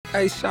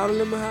Hey, shout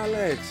let me holler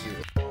at you.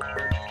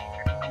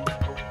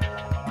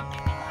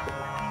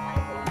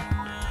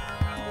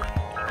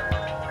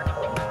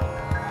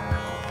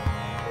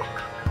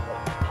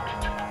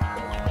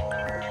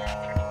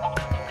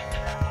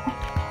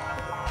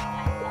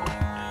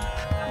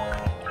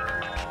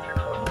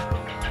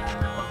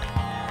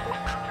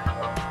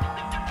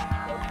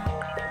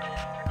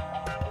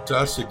 It's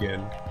us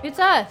again. It's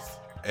us.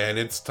 And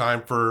it's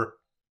time for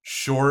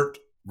short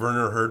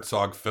Werner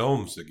Herzog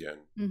films again.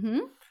 Mm-hmm.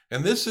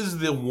 And this is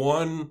the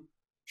one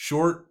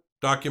short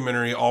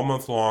documentary all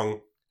month long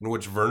in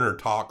which Werner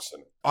talks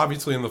in it.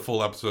 Obviously, in the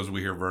full episodes,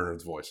 we hear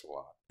Werner's voice a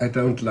lot. I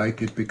don't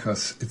like it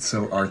because it's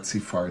so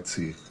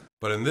artsy-fartsy.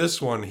 But in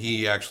this one,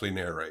 he actually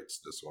narrates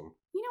this one.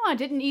 You know, I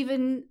didn't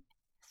even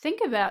think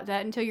about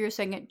that until you were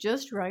saying it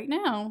just right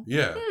now.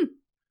 Yeah.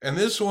 And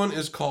this one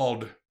is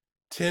called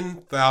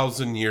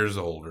 10,000 Years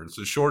Older. It's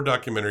a short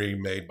documentary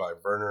made by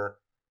Werner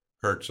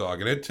Herzog.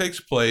 And it takes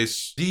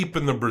place deep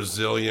in the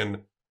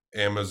Brazilian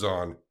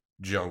Amazon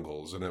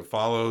jungles. And it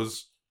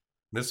follows,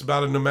 and it's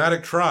about a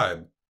nomadic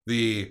tribe,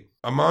 the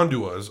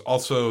Amanduas,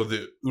 also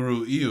the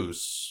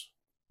Uruius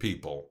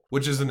people,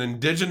 which is an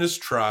indigenous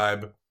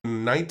tribe.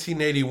 In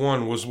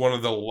 1981 was one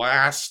of the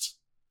last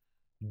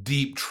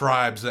deep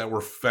tribes that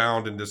were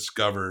found and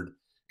discovered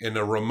in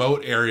a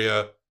remote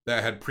area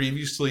that had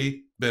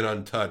previously been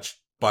untouched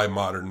by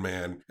modern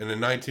man. And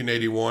in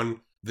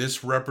 1981,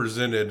 this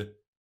represented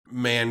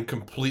man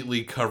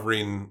completely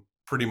covering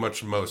pretty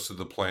much most of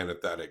the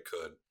planet that it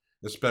could,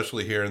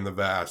 especially here in the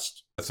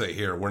vast, let's say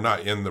here, we're not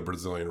in the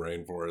Brazilian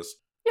rainforest.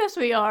 Yes,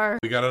 we are.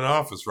 We got an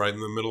office right in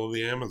the middle of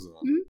the Amazon.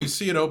 We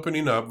see it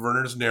opening up.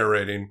 Werner's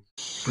narrating.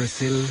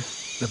 Brazil,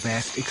 the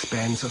vast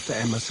expanse of the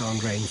Amazon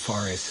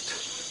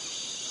rainforest.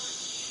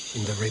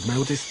 In the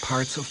remotest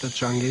parts of the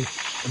jungle,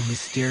 a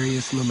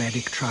mysterious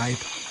nomadic tribe,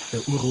 the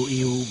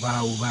Uruiu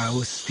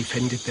Wau-Waus,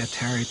 defended their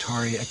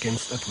territory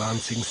against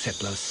advancing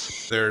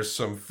settlers. There's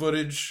some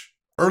footage,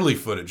 early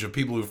footage of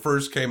people who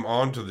first came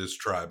onto this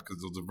tribe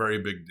because it was a very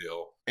big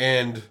deal.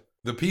 And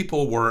the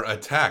people were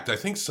attacked. I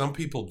think some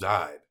people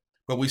died.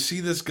 But we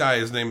see this guy,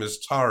 his name is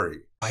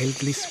Tari.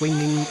 Wildly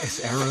swinging as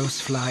arrows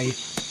fly,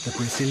 the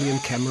Brazilian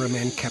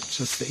cameraman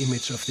captures the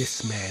image of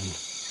this man.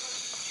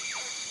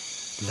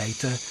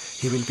 Later,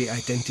 he will be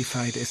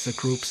identified as the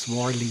group's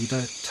war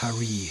leader,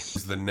 Tari.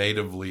 He's the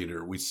native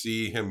leader. We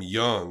see him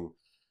young,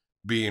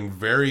 being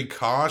very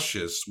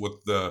cautious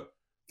with the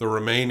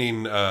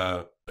remaining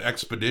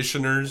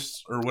expeditioners,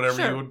 or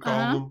whatever you would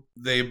call them.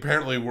 They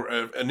apparently were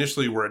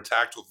initially were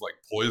attacked with like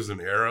poison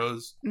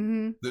arrows.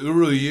 The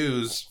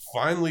Uruyus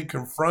finally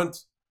confront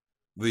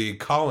the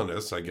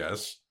colonists, I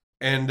guess,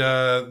 and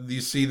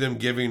you see them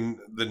giving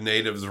the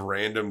natives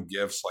random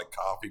gifts like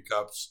coffee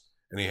cups,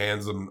 and he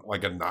hands them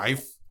like a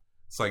knife.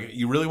 It's like,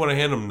 you really want to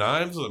hand them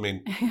knives? I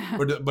mean,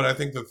 but I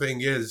think the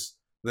thing is,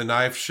 the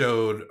knife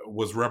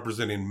was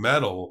representing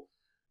metal,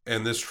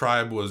 and this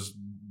tribe was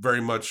very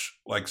much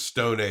like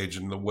Stone Age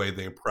in the way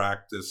they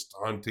practiced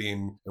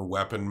hunting and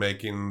weapon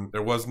making.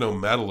 There was no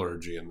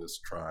metallurgy in this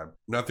tribe.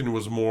 Nothing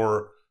was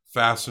more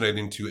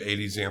fascinating to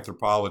 80s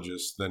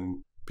anthropologists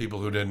than people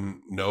who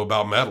didn't know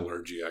about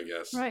metallurgy, I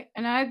guess. Right.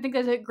 And I think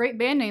that's a great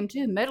band name,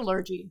 too,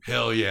 Metallurgy.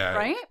 Hell yeah.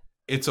 Right?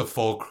 It's a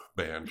folk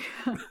band.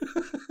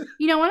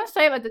 You know, I want to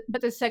say about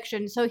this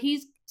section.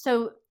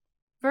 So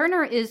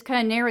Werner is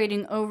kind of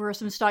narrating over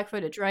some stock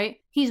footage, right?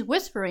 He's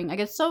whispering, I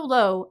guess, so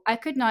low, I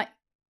could not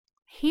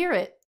hear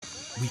it.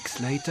 Weeks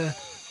later,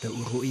 the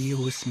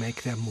Uruius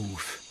make their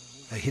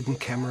move. A hidden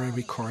camera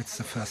records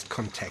the first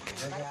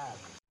contact.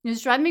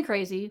 It's driving me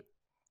crazy.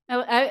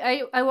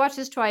 I watched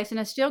this twice, and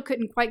I still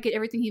couldn't quite get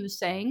everything he was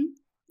saying.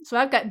 So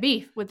I've got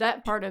beef with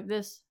that part of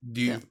this.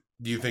 Do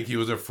you think he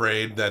was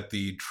afraid that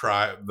the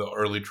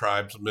early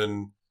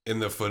tribesmen in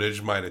the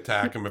footage might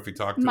attack him if he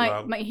talked too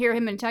loud? Might hear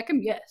him and attack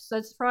him? Yes,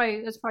 that's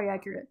probably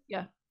accurate.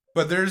 Yeah.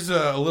 But there's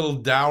a little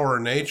dour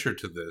nature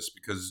to this,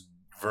 because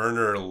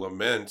Werner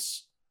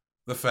laments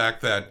the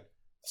fact that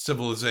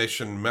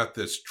civilization met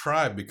this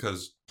tribe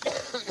because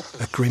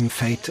a grim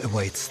fate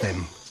awaits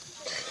them.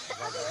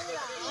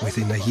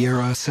 Within a year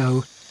or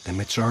so, the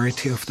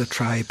majority of the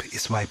tribe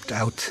is wiped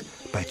out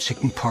by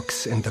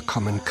chickenpox and the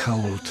common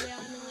cold.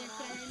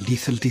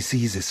 Lethal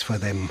diseases for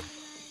them.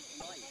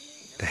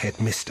 They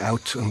had missed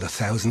out on the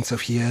thousands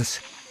of years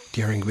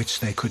during which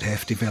they could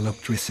have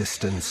developed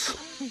resistance.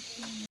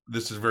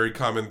 This is very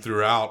common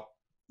throughout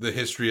the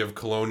history of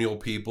colonial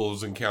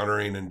peoples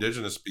encountering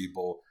indigenous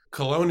people.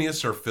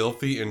 Colonists are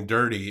filthy and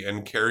dirty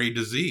and carry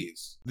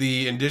disease.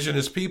 The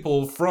indigenous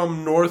people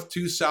from North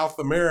to South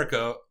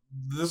America,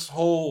 this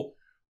whole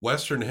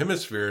Western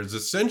hemisphere is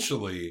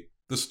essentially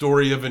the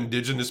story of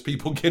indigenous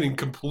people getting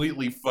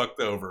completely fucked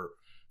over.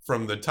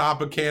 From the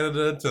top of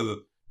Canada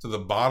to the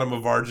bottom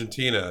of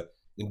Argentina,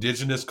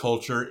 indigenous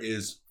culture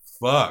is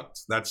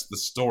fucked. That's the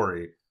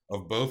story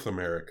of both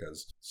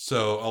Americas.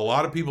 So a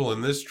lot of people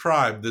in this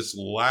tribe, this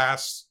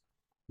last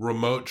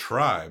remote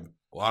tribe,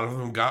 a lot of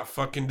them got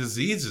fucking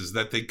diseases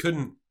that they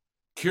couldn't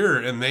cure,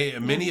 and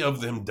many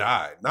of them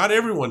died. Not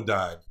everyone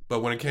died,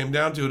 but when it came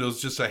down to it, it was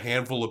just a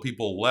handful of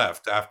people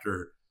left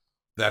after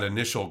that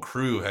initial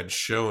crew had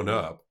shown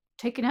up.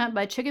 Taken out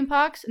by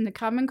chickenpox and the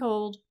common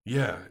cold.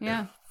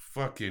 Yeah.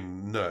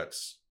 Fucking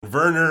nuts.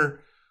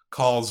 Werner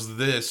calls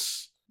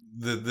this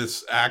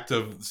act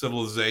of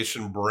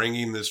civilization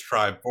bringing this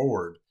tribe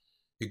forward.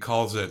 He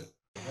calls it...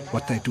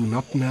 What they do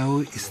not know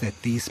is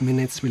that these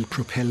minutes will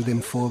propel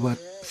them forward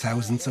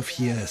thousands of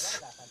years.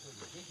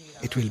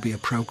 It will be a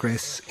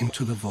progress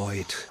into the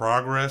void.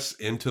 Progress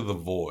into the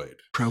void.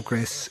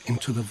 Progress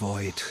into the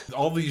void.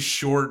 All these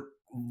short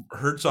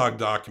Herzog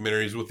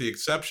documentaries, with the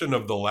exception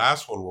of the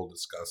last one we'll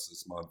discuss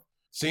this month,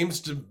 seems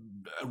to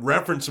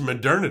reference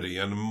modernity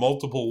in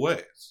multiple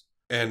ways.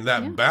 And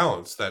that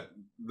balance that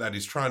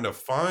he's trying to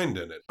find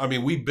in it. I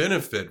mean, we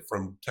benefit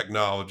from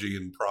technology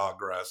and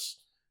progress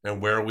and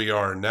where we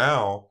are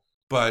now,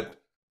 but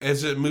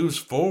as it moves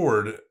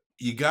forward,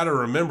 you got to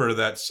remember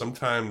that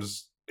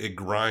sometimes it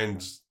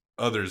grinds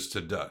others to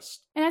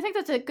dust. And I think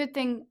that's a good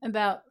thing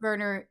about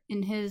Werner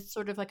in his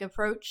sort of like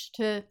approach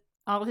to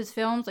all of his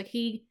films. Like,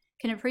 he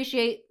can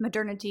appreciate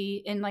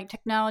modernity and like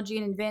technology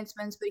and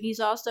advancements, but he's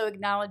also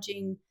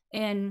acknowledging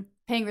and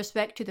paying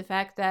respect to the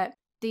fact that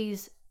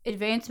these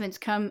advancements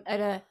come at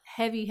a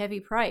heavy,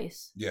 heavy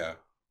price. Yeah.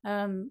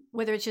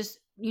 Whether it's just,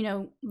 you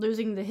know,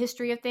 losing the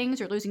history of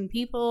things or losing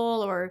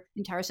people or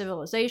entire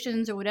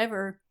civilizations or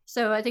whatever.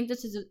 So I think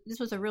this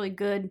was a really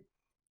good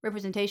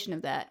representation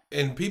of that.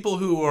 And people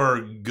who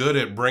are good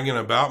at bringing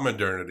about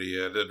modernity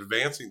and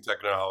advancing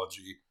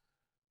technology,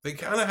 they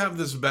kind of have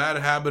this bad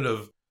habit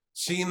of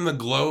seeing the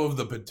glow of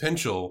the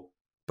potential,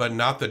 but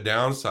not the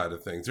downside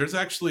of things. There's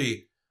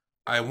actually,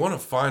 I want to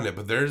find it,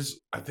 but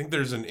I think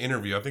there's an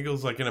interview. I think it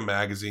was like in a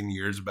magazine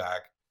years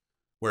back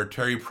where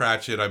Terry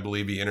Pratchett, I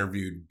believe he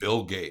interviewed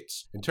Bill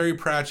Gates. And Terry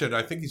Pratchett,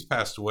 I think he's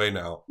passed away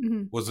now,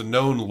 was a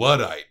known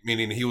Luddite,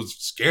 meaning he was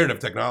scared of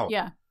technology.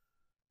 Yeah.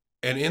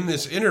 And in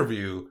this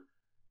interview,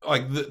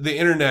 like the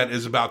internet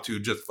is about to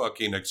just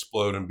fucking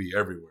explode and be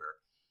everywhere.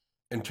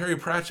 And Terry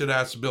Pratchett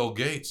asked Bill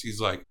Gates, he's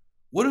like,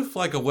 what if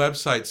like a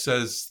website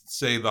says,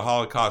 say the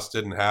Holocaust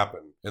didn't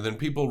happen, and then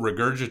people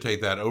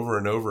regurgitate that over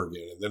and over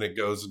again, and then it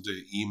goes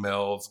into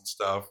emails and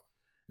stuff,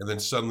 and then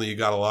suddenly you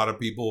got a lot of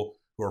people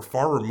who are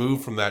far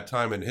removed from that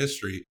time in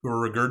history who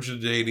are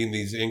regurgitating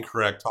these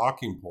incorrect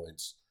talking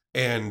points.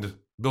 And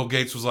Bill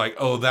Gates was like,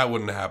 oh, that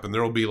wouldn't happen.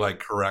 There will be like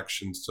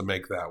corrections to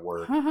make that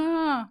work.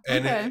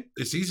 And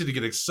it's easy to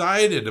get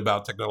excited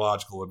about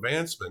technological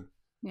advancement,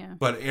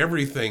 but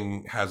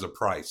everything has a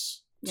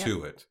price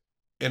to it.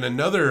 In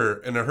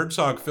a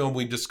Herzog film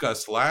we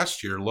discussed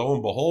last year, Lo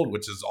and Behold,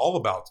 which is all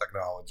about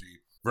technology,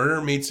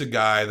 Werner meets a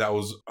guy that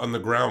was on the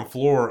ground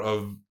floor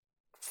of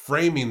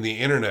framing the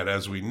internet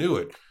as we knew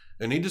it.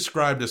 And he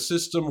described a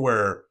system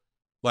where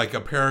like a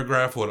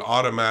paragraph would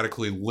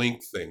automatically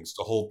link things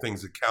to hold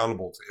things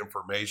accountable to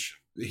information.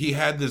 He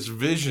had this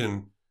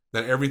vision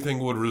that everything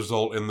would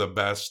result in the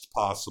best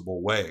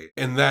possible way.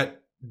 And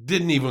that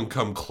didn't even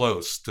come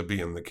close to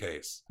being the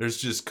case. There's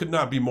just could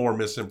not be more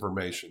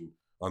misinformation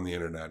on the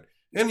internet.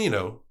 And, you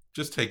know,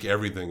 just take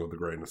everything with a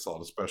grain of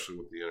salt, especially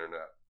with the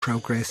internet.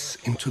 Progress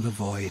into the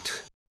void.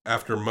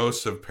 After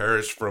most have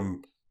perished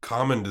from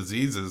common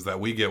diseases that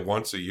we get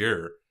once a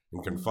year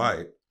and can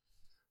fight,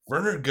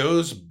 Werner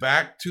goes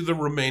back to the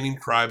remaining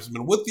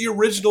tribesmen with the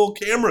original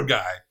camera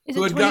guy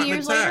who had gotten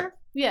attacked. Later?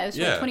 Yeah, it's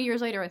like 20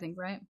 years later, I think,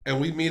 right? And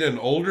we meet an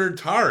older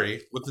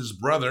Tari with his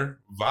brother,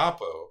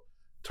 Vapo.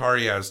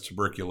 Tari has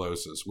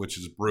tuberculosis, which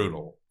is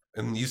brutal.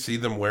 And you see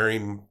them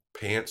wearing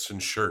pants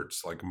and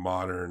shirts, like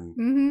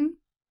modern,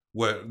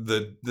 what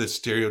the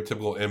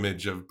stereotypical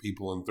image of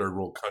people in third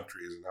world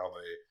countries and how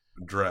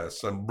they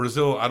dress. And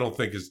Brazil, I don't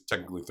think is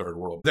technically third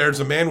world. There's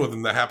a man with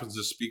them that happens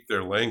to speak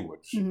their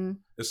language.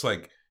 It's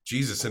like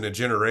Jesus, in a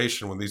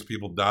generation when these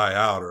people die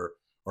out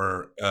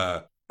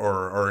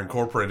or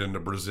incorporated into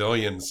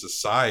Brazilian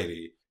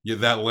society,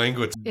 that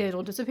language,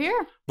 it'll disappear.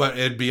 But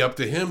it'd be up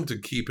to him to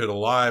keep it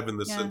alive in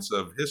the sense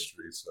of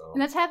history. So,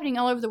 and that's happening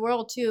all over the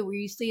world too, where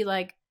you see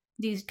like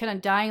these kind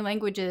of dying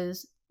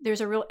languages.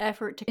 There's a real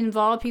effort to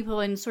involve people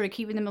in sort of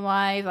keeping them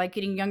alive, like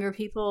getting younger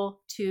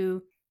people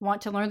to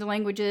want to learn the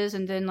languages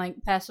and then like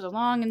pass it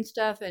along and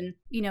stuff. And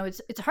you know,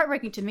 it's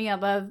heartbreaking to me. I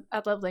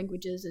love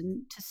languages,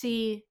 and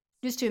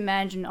to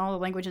imagine all the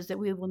languages that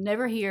we will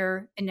never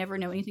hear and never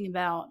know anything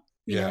about.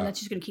 You know, and that's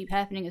just going to keep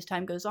happening as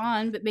time goes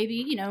on. But maybe,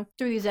 you know,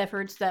 through these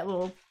efforts that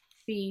will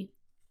be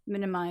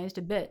minimized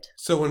a bit.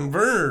 So when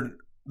Werner,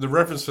 the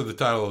reference to the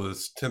title of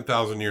this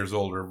 10,000 years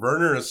older,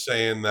 Werner is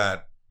saying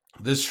that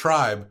this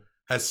tribe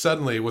has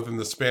suddenly, within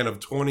the span of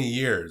 20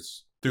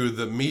 years, through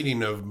the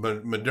meeting of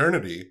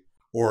modernity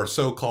or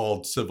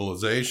so-called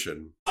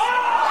civilization,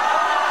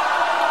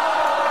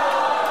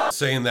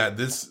 saying that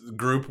this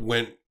group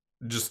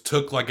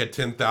took like a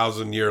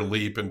 10,000 year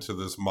leap into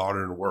this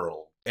modern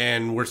world.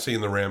 And we're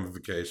seeing the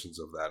ramifications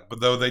of that.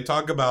 But though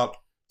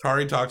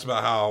Tari talks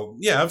about how,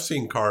 I've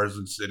seen cars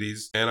in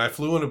cities, and I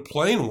flew in a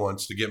plane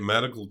once to get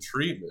medical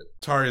treatment.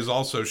 Tari is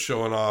also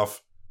showing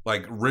off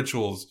like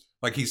rituals,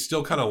 like he's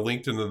still kind of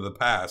linked into the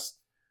past.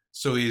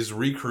 So he's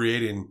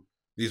recreating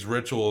these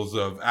rituals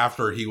of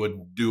after he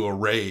would do a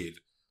raid,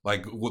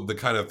 like the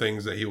kind of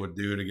things that he would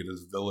do to get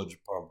his village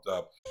pumped pumped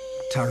up.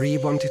 Tari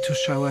wanted to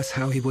show us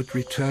how he would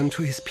return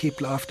to his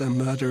people after a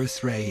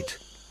murderous raid.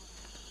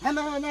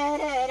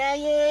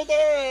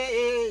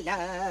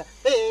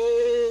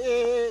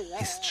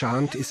 His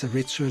chant is a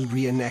ritual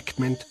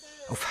reenactment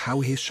of how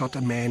he shot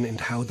a man and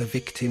how the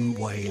victim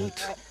wailed.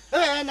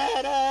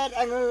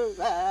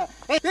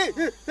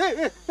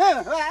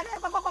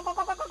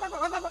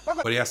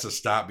 But he has to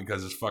stop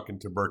because it's fucking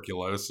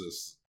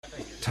tuberculosis.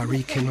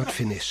 Tari cannot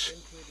finish.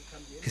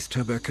 His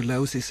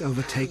tuberculosis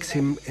overtakes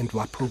him, and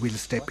Wapo will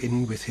step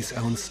in with his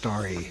own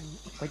story.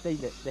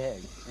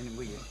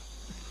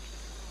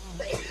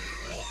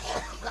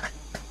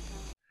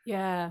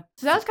 Yeah,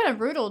 so that was kind of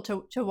brutal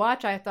to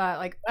watch. I thought,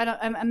 like,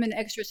 I'm an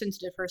extra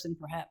sensitive person,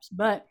 perhaps,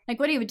 but like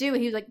what he would do,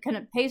 he would like kind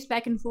of pace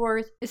back and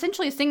forth,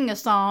 essentially singing a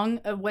song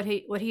of what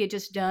he had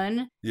just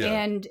done. Yeah.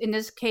 And in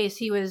this case,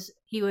 he was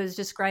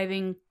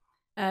describing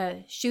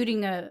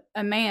shooting a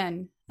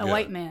man, a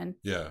white man.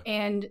 Yeah.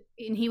 And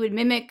he would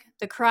mimic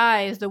the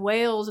cries, the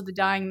wails of the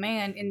dying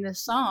man in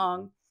this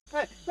song.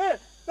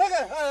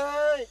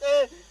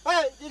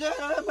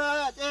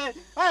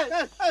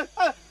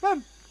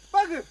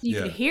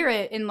 You could hear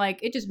it, and like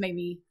it just made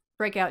me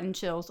break out in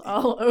chills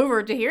all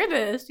over to hear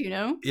this, you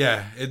know?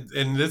 Yeah,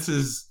 and this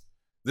is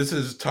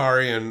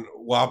Tari and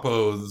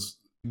Wapo's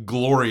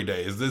glory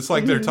days. It's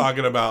like they're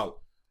talking about,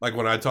 like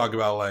when I talk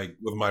about like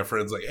with my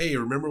friends, like, hey,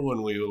 remember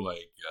when we like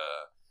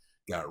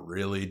got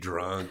really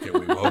drunk and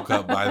we woke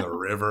up by the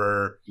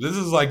river? This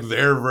is like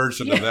their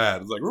version of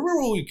that. It's like,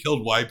 remember when we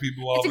killed white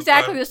people all the time? It's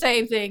exactly the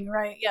same thing,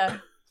 right? Yeah.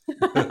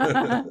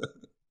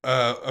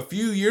 A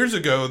few years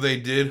ago, they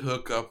did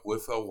hook up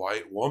with a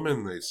white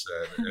woman, they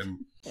said.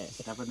 And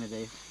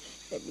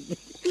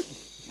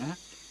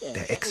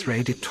The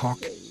X-rated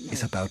talk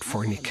is about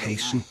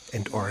fornication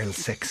and oral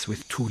sex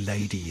with two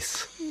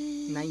ladies.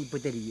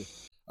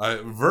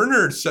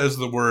 Werner says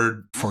the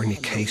word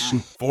Fornication.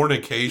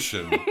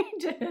 Fornication. He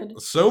did.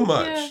 So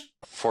much. Yeah.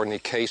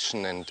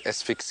 Fornication and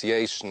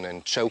asphyxiation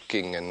and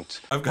choking and...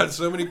 I've got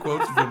so many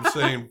quotes of him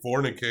saying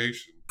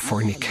fornication.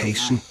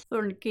 Fornication.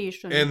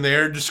 Fornication. And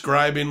they're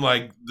describing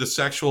like the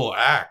sexual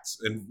acts.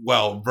 And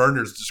well,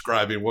 Werner's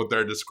describing what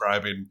they're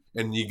describing.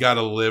 And you got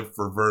to live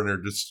for Werner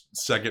just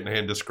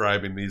secondhand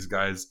describing these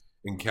guys'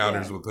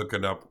 encounters with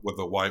hooking up with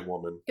a white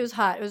woman. It was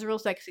hot. It was real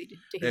sexy to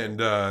hear. And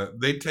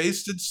they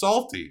tasted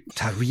salty.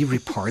 Tari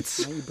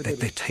reports that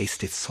they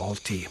tasted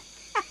salty.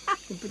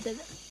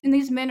 And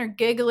these men are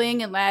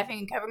giggling and laughing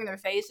and covering their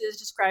faces,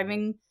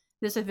 describing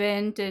this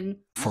event. And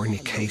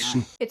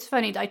Fornication. it's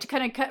funny, like to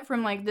kind of cut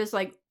from like this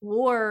like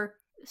war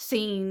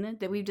scene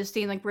that we've just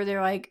seen, like where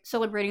they're like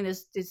celebrating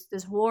this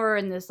war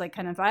and this like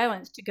kind of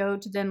violence, to go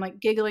to them like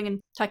giggling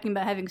and talking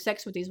about having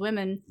sex with these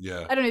women.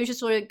 Yeah. I don't know, it was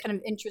just really kind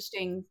of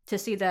interesting to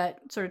see that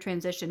sort of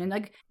transition. And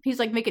like he's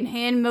like making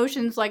hand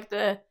motions, like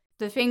the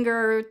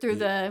finger through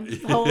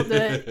the whole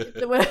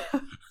the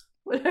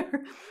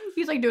whatever.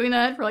 He's like doing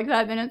that for like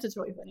 5 minutes. It's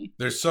really funny.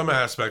 There's some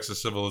aspects of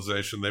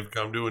civilization they've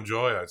come to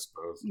enjoy, I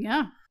suppose.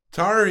 Yeah.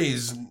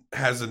 Tari's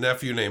has a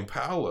nephew named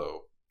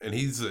Paulo, and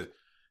he's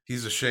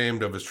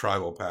ashamed of his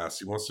tribal past.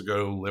 He wants to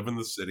go live in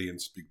the city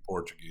and speak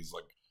Portuguese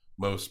like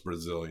most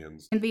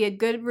Brazilians. And be a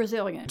good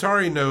Brazilian.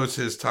 Tari knows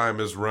his time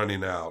is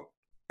running out,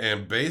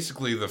 and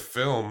basically the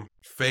film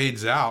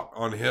fades out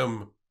on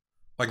him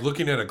like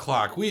looking at a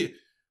clock. We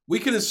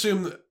can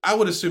assume, I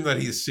would assume that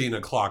he's seen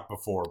a clock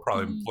before,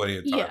 probably plenty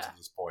of times at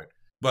this point.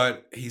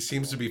 But he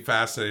seems to be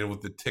fascinated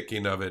with the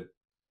ticking of it.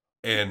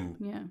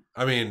 And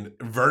I mean,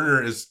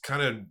 Werner is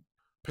kind of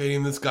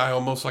painting this guy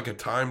almost like a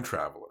time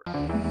traveler.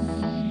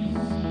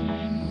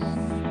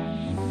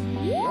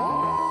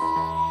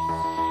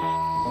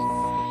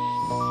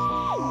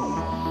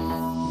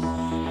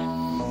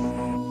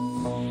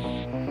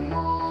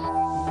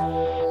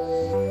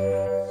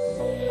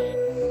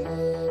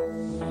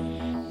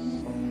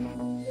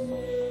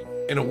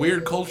 In a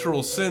weird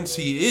cultural sense,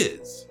 he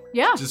is.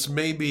 Yeah. Just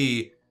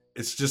maybe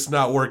it's just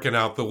not working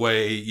out the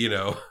way, you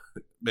know,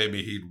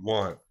 maybe he'd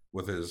want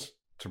with his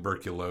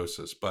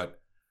tuberculosis. But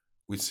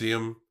we see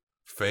him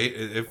fade.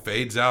 It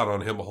fades out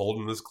on him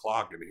holding this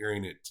clock and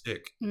hearing it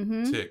tick,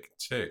 tick,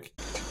 tick.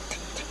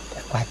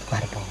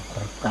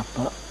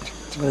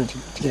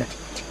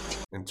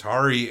 And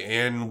Tari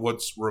and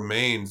what's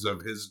remains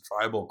of his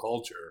tribal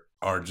culture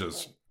are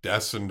just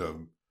destined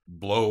to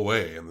blow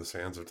away in the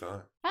sands of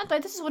time.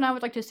 This is one I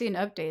would like to see an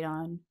update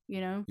on,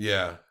 you know?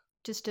 Yeah.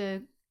 Just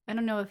to, I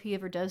don't know if he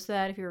ever does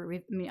that.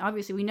 I mean,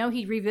 obviously we know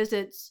he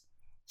revisits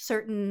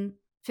certain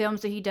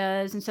films that he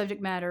does and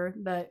subject matter,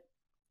 but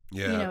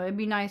you know, it'd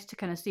be nice to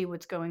kind of see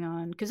what's going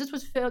on. Because this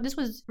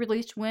was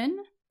released when?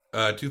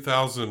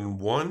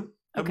 2001,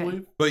 I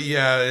believe. But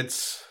yeah,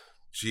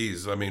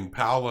 geez, I mean,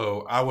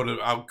 Paulo,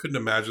 I couldn't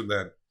imagine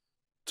that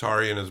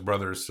Tari and his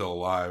brother are still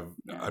alive.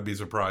 Yeah. I'd be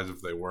surprised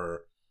if they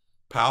were.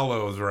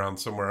 Paulo is around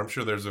somewhere. I'm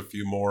sure there's a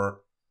few more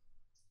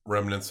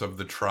remnants of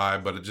the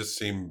tribe, but it just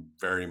seemed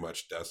very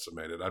much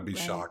decimated. I'd be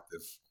shocked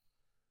if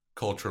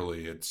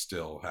culturally it's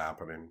still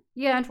happening.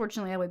 Yeah,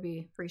 unfortunately, I would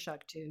be pretty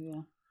shocked too.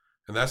 Yeah.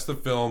 And that's the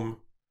film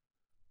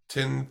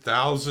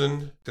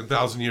 10,000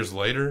 Years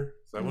Later.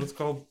 Is that what it's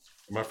called?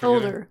 Am I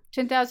forgetting? Older.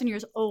 10,000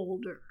 years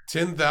older.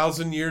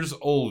 10,000 Years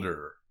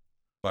Older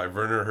by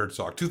Werner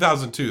Herzog.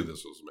 2002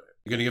 this was made.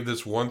 You're going to give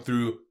this 1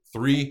 through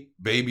 3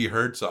 Baby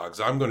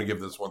Herzogs. I'm going to give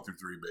this 1 through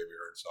 3 Baby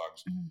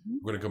Herzogs. Mm-hmm.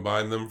 We're going to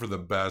combine them for the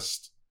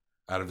best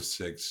out of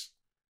 6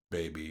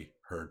 Baby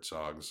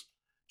Herzogs.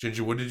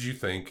 Ginger, what did you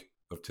think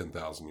of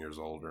 10,000 Years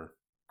Older?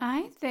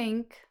 I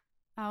think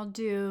I'll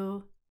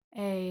do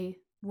a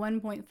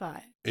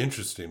 1.5.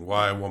 Interesting.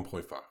 Why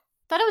 1.5?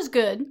 Thought it was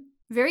good.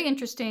 Very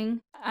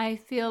interesting. I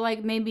feel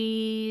like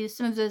maybe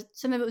some of it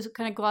was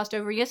kind of glossed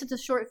over. Yes, it's a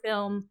short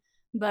film,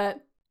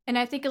 and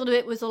I think a little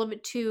bit was a little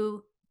bit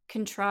too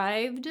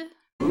contrived.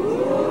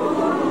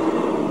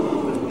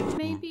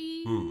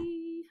 Maybe.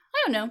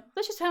 I don't know.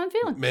 That's just how I'm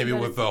feeling. Maybe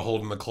with the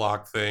holding the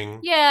clock thing.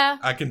 Yeah.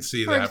 I can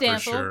see For that example.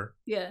 for sure.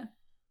 Yeah.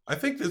 I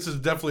think this is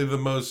definitely the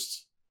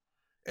most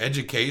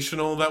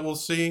educational that we'll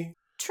see.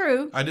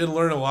 True. I did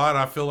learn a lot.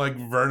 I feel like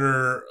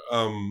Werner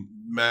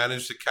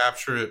managed to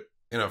capture it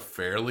in a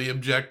fairly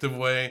objective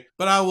way.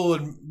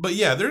 But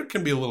yeah, there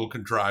can be a little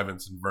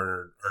contrivance in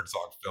Werner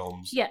Herzog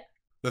films. Yeah.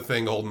 The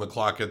thing holding the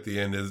clock at the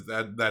end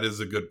that is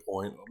a good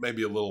point.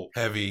 Maybe a little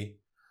heavy.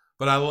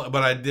 But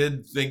I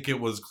did think it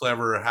was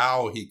clever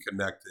how he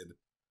connected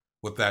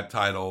with that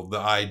title, the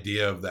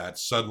idea of that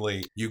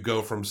suddenly you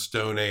go from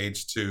Stone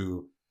Age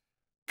to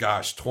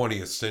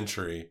 20th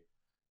century,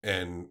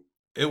 and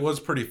it was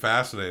pretty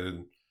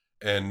fascinating.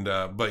 And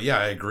but yeah,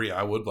 I agree.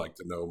 I would like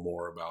to know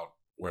more about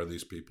where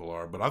these people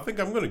are, but I think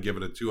I'm going to give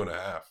it a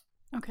 2.5.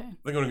 Okay.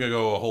 I'm going to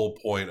go a whole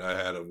point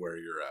ahead of where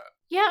you're at.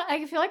 Yeah,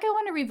 I feel like I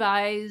want to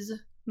revise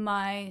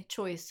my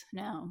choice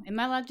now. Am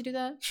I allowed to do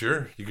that?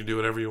 Sure, you can do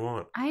whatever you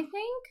want. I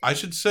think. I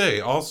should say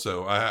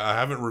also, I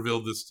haven't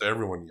revealed this to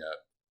everyone yet,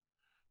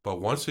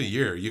 but once a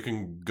year you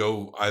can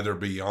go either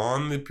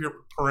beyond the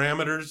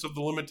parameters of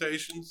the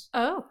limitations,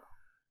 Oh.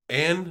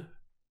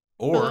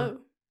 or Hello.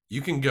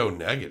 you can go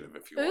negative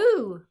if you want.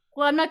 Ooh.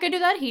 Well, I'm not going to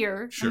do that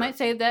here. Sure. I might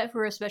save that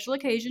for a special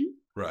occasion.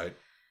 Right.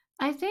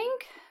 I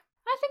think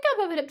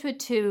I'll move it up to a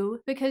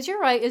 2 because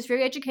you're right. It's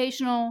very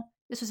educational.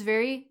 This was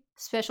very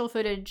special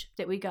footage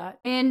that we got.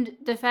 And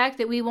the fact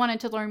that we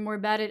wanted to learn more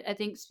about it, I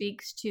think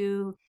speaks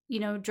to,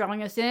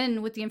 drawing us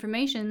in with the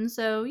information.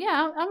 So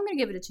yeah, I'm going to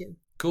give it a 2.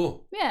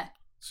 Cool. Yeah.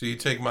 So you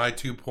take my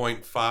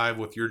 2.5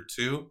 with your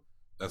 2.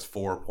 That's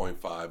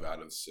 4.5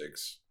 out of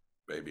 6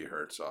 Baby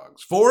Herzogs.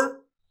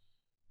 4?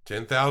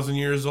 10,000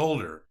 Years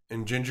Older.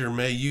 And Ginger,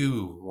 may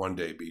you one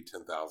day be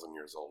 10,000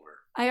 years older.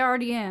 I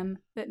already am,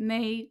 but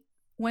may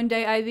one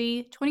day I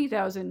be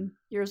 20,000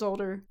 years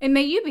older. And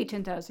may you be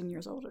 10,000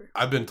 years older.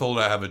 I've been told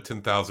I have a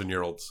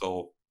 10,000-year-old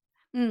soul.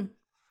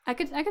 I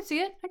could see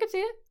it. I could see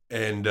it.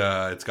 And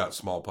it's got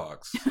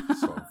smallpox.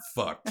 So I'm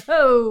fucked.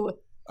 Oh.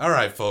 All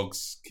right,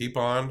 folks. Keep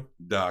on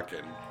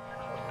docking.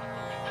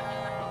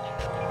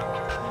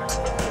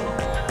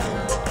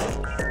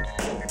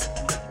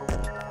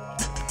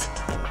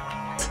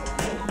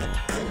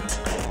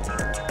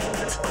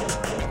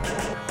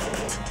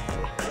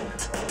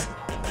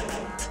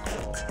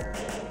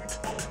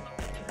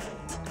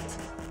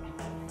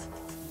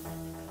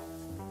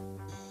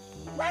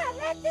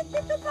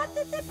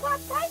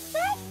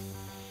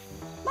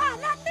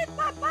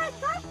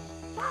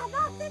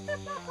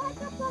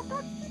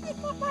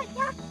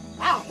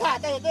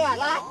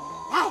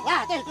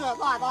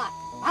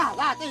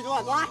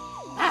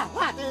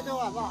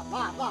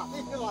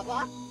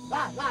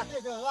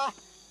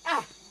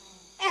 Ah,